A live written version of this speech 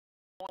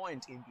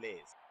point in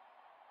place.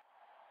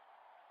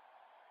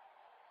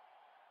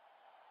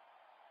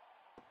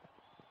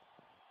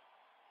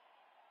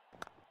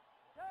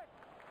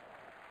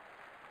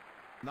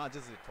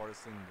 Nudges it for a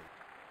single.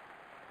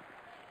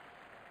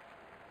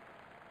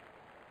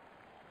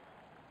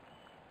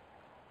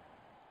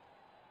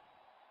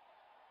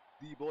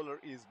 The bowler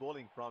is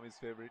bowling from his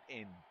favorite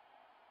end.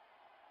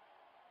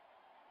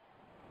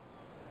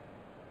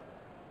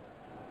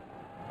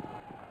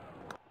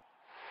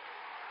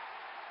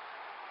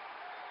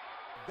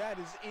 That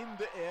is in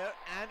the air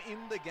and in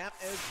the gap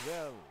as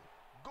well.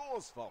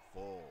 Goes for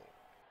 4.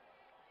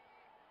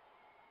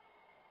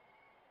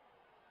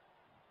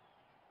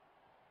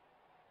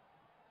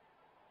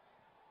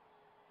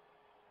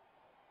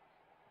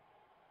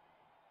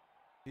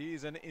 He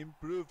is an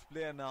improved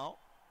player now.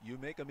 You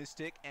make a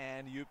mistake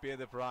and you pay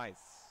the price.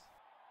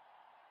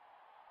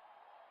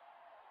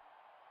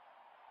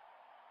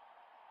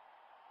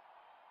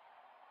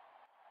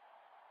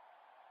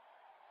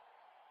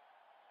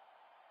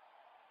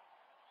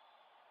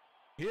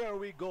 Here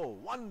we go.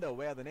 Wonder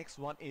where the next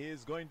one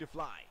is going to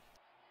fly.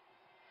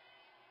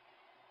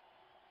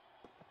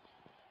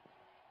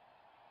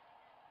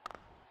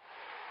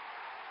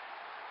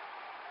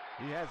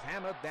 He has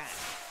hammered that,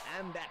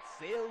 and that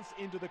sails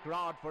into the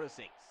crowd for a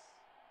 6.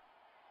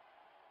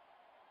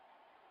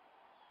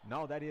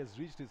 Now that he has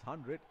reached his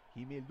 100,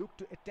 he may look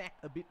to attack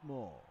a bit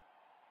more.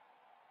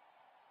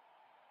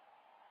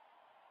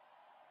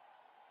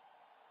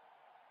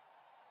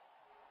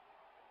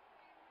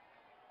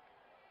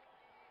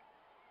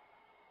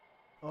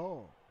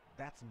 Oh,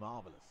 that's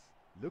marvelous.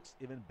 Looks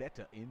even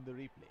better in the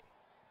replay.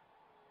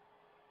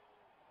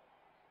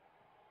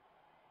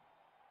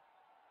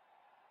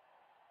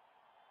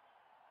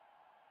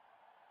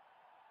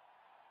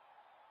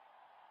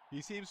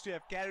 He seems to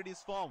have carried his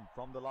form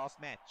from the last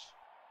match.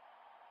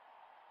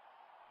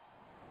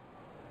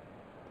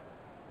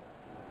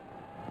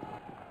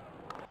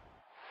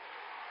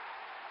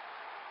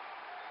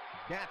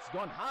 That's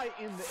gone high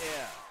in the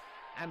air,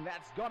 and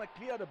that's gonna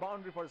clear the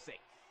boundary for 6.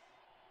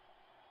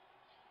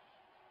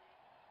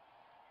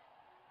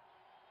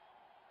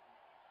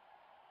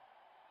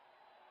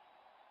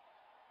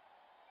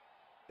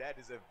 That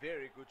is a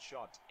very good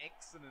shot.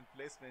 Excellent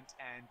placement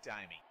and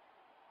timing.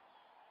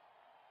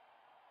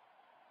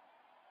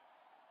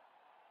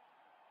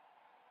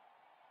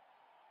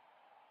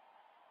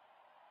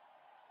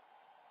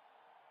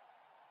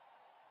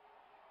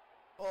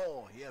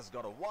 Oh, he has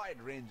got a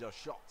wide range of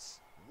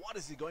shots. What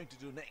is he going to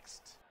do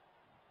next?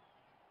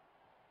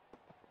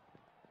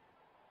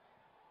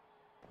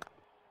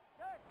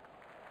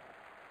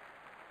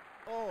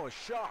 Oh,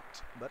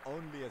 shot, but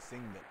only a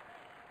single.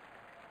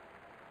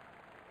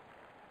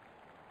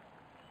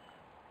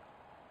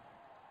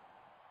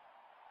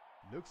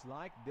 Looks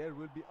like there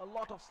will be a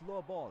lot of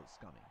slow balls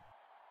coming.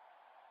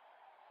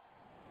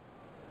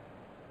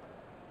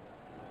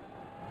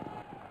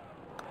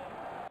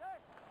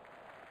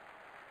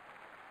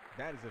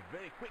 That is a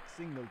very quick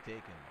single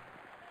taken.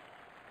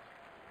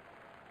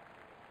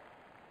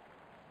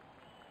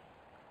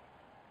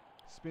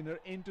 Spinner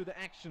into the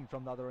action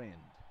from the other end.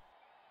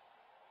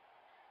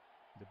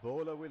 The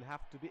bowler will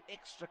have to be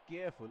extra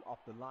careful of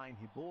the line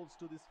he bowls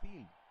to this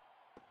field.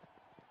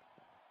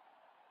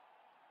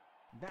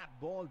 That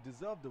ball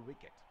deserved the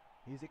wicket.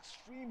 He is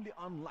extremely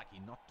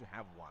unlucky not to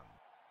have one.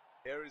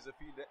 Here is a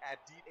fielder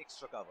at deep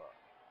extra cover.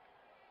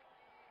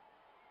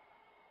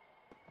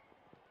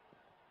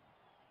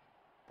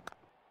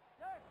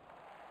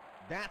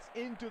 That's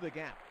into the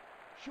gap.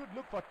 Should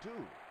look for 2.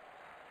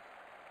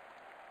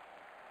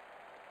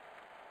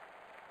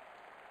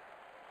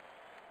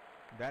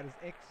 That is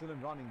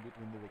excellent running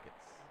between the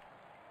wickets.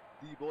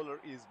 The bowler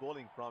is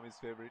bowling from his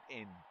favorite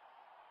end.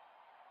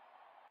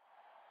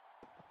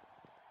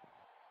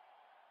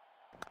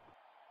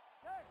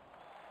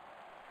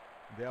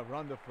 They have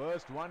run the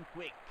first one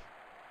quick.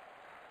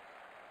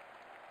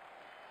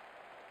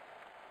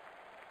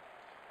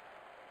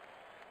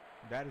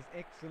 That is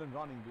excellent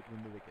running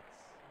between the wickets.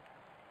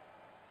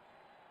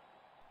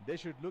 They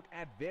should look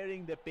at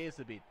varying their pace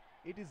a bit.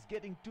 It is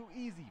getting too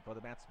easy for the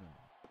batsman.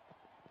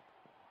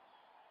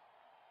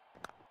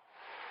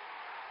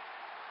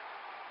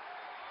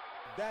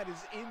 That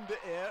is in the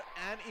air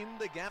and in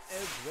the gap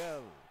as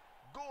well.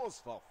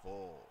 Goes for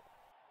 4.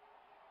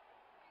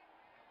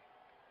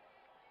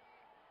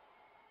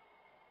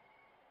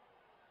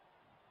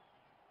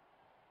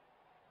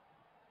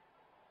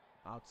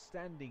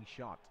 Outstanding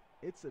shot.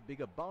 It's a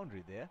bigger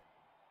boundary there.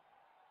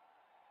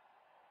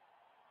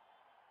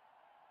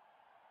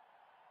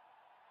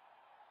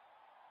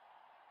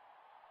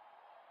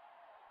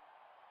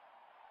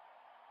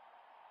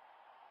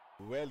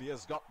 Well, he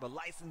has got the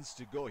license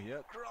to go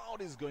here.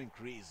 Crowd is going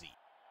crazy.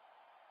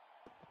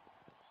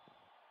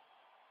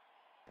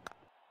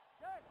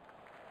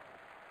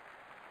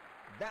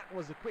 That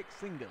was a quick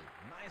single.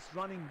 Nice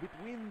running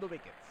between the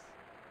wickets.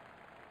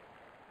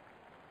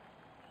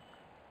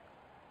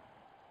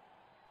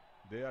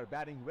 They are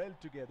batting well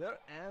together,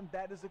 and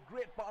that is a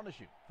great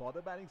partnership for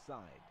the batting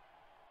side.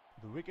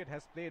 The wicket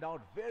has played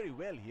out very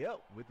well here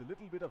with a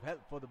little bit of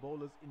help for the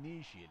bowlers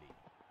initially.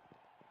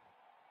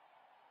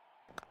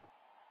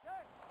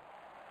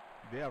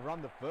 They have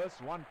run the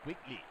first one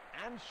quickly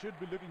and should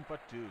be looking for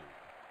two.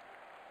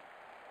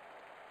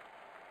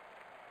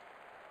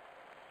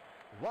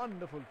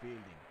 Wonderful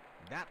fielding.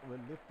 That will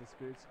lift the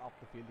spirits of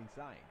the fielding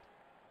side.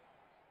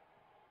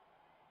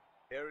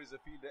 Here is a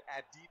fielder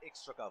at deep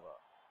extra cover.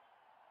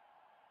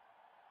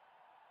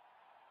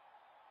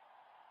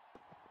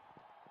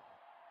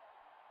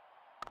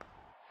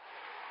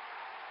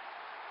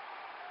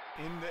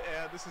 In the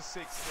air, this is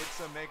 6. It's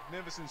a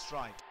magnificent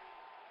strike.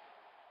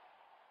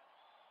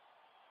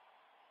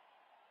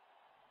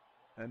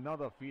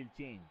 Another field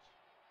change.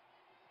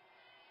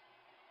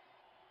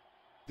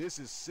 This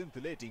is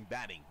scintillating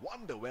batting.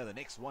 Wonder where the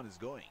next one is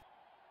going.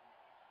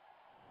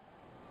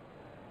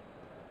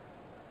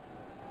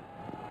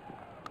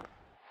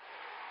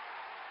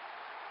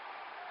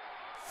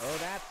 Oh,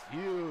 that's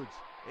huge.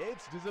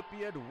 It's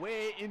disappeared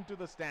way into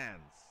the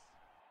stands.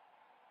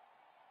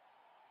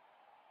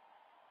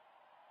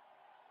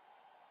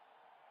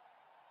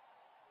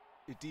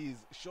 It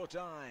is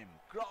showtime.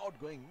 Crowd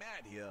going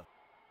mad here.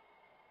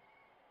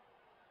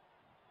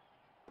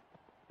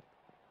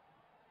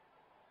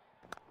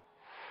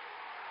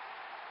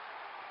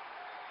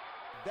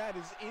 That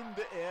is in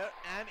the air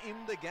and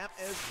in the gap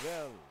as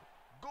well.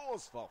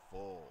 Goes for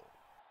 4.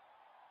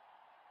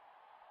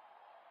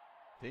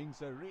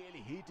 Things are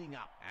really heating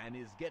up and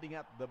is getting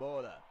at the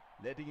bowler,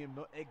 letting him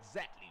know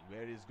exactly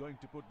where he's going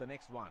to put the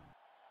next one.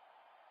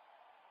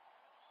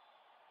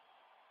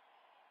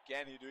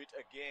 Can he do it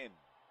again?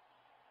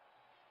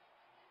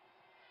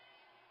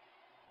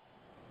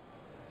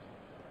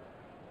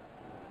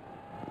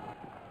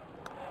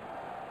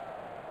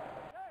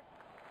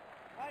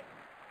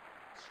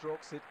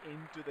 Strokes it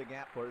into the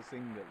gap for a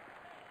single.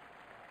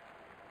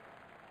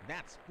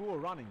 That's poor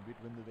running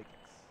between the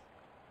wickets.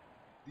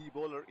 The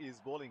bowler is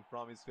bowling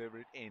from his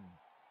favorite end.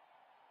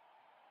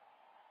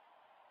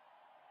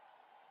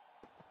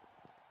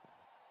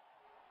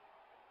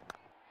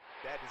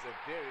 That is a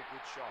very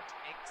good shot.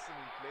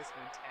 Excellent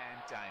placement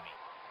and timing.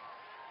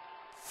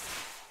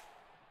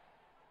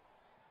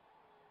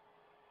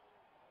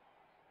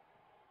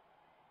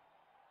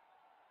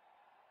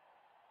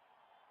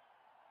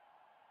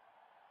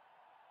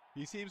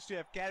 He seems to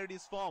have carried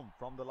his form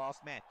from the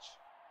last match.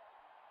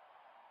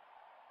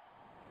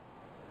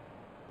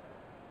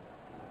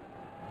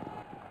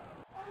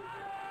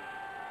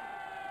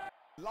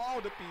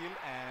 Loud appeal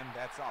and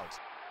that's out.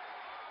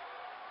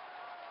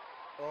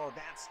 Oh,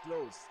 that's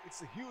close.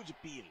 It's a huge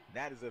appeal.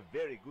 That is a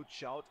very good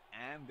shout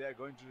and they're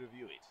going to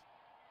review it.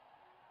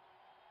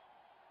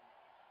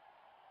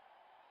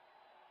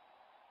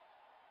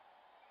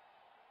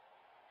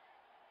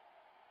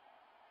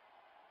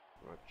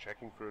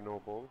 Checking for a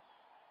no ball.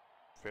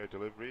 Fair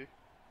delivery.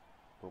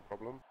 No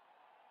problem.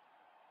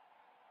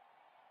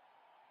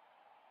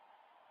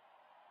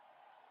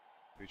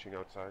 Reaching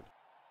outside.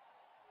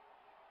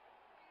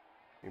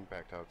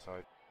 Impact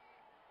outside.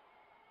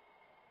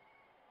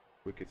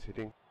 Wickets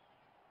hitting.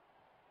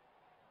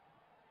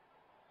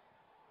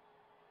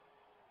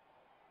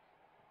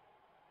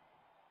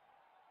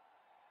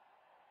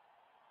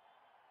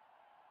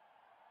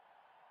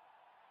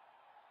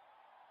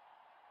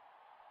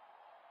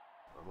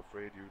 I'm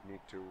afraid you'd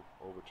need to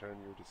overturn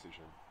your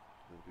decision.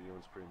 You'll be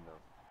on screen now.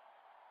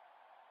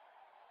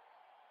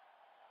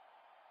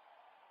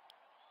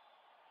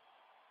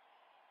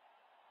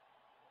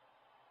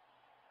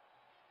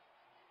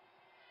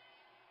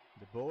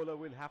 The bowler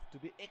will have to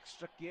be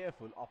extra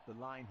careful of the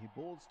line he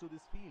bowls to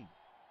this field.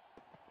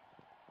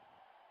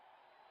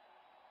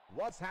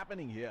 What's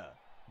happening here?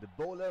 The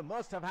bowler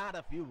must have had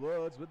a few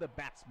words with the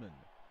batsman.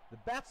 The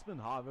batsman,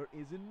 however,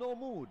 is in no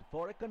mood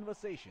for a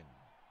conversation.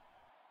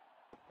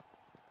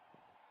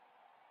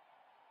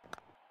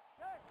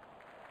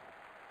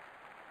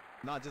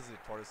 Nudges it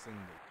for a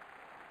single.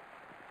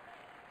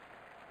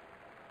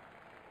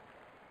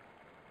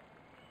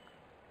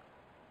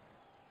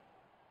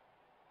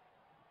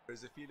 There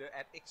is a fielder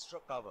at extra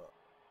cover.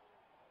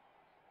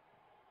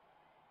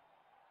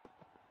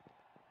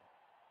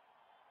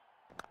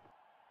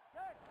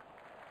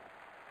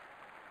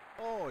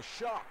 Oh,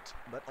 shot,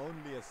 but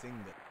only a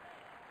single.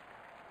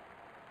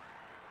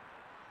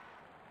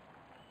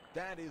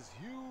 That is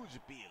huge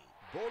appeal.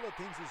 Bowler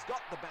thinks he's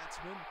got the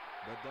batsman,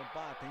 but the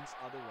umpire thinks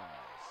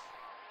otherwise.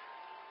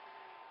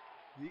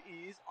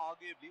 He is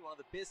arguably one of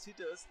the best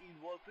hitters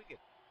in world cricket.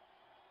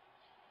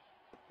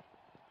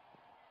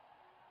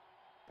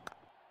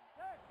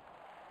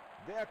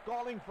 They are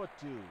calling for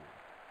two.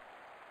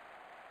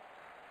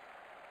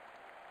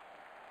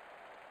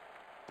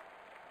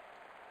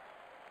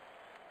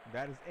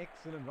 That is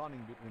excellent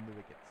running between the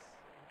wickets.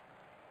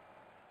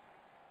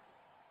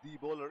 The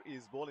bowler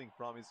is bowling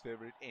from his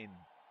favorite end.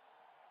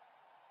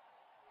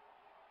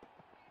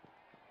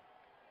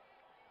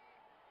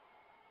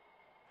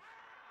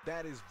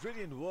 That is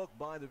brilliant work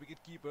by the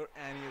wicketkeeper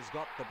and he has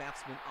got the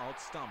batsman out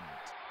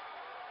stumped.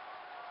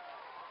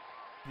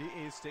 He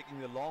is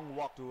taking a long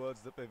walk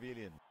towards the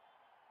pavilion.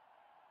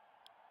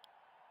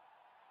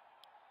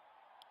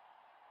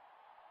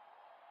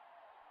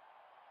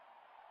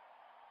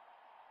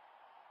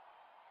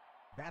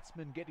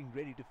 Batsman getting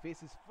ready to face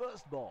his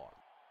first ball.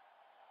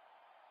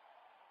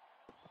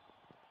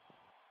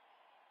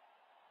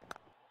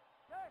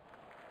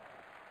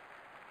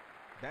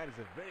 That is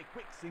a very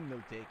quick signal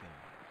taken.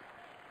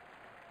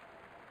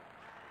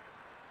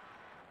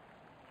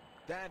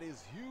 That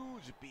is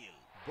huge appeal.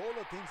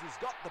 Bowler thinks he's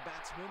got the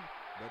batsman,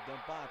 but the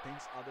umpire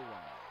thinks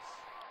otherwise.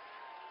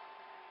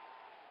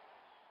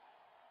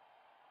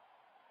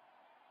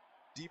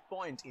 Deep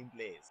point in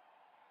place.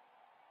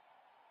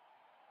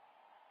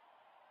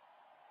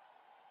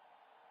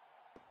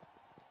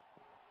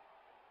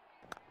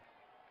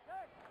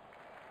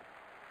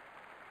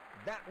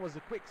 That was a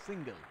quick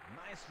single.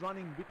 Nice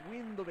running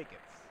between the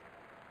wickets.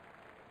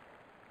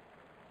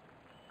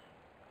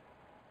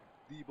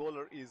 The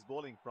bowler is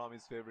bowling from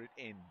his favorite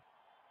end.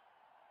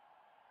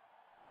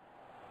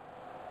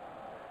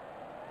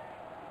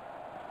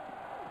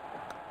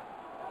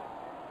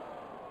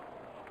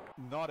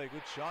 Not a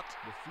good shot.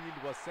 The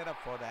field was set up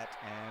for that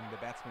and the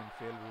batsman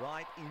fell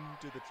right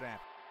into the trap.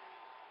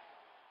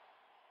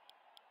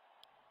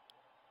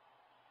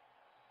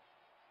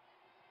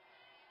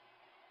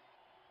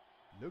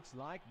 Looks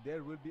like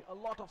there will be a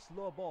lot of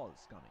slow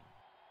balls coming.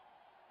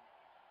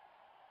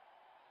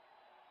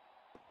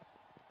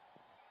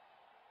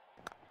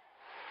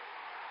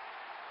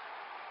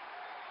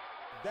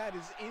 That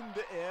is in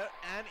the air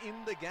and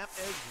in the gap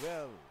as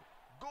well.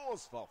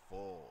 Goes for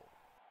 4.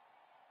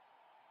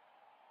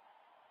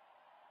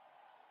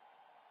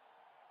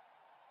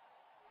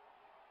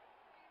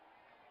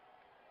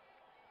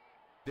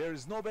 There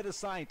is no better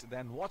sight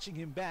than watching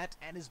him bat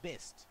at his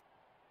best.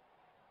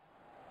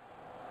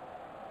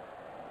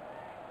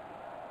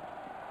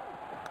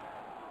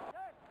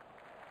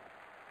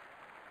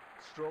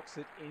 Strokes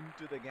it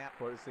into the gap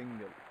for a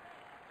single.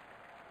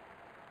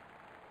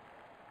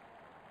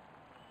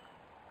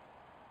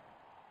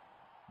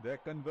 They're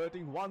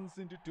converting ones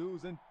into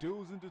twos and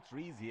twos into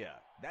threes here.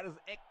 That is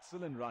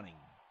excellent running.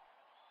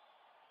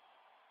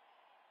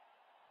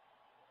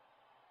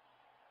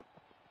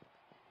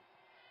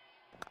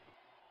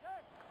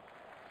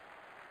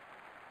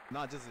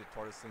 Nudges it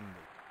for a single.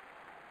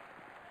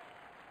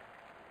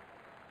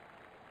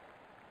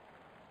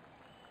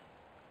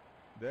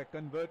 They're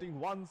converting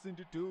ones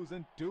into twos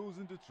and twos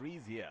into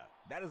threes here.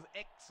 That is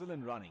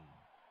excellent running.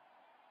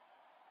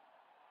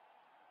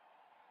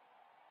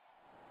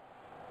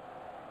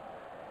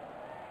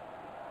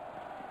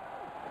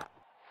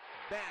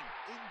 Bang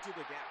into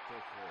the gap for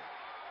 4.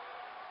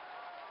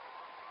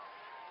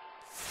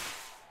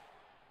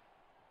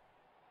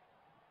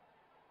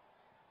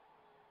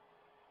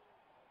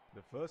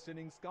 The first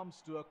innings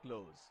comes to a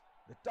close.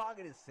 The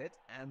target is set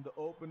and the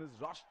openers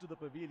rush to the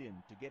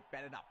pavilion to get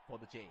padded up for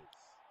the chase.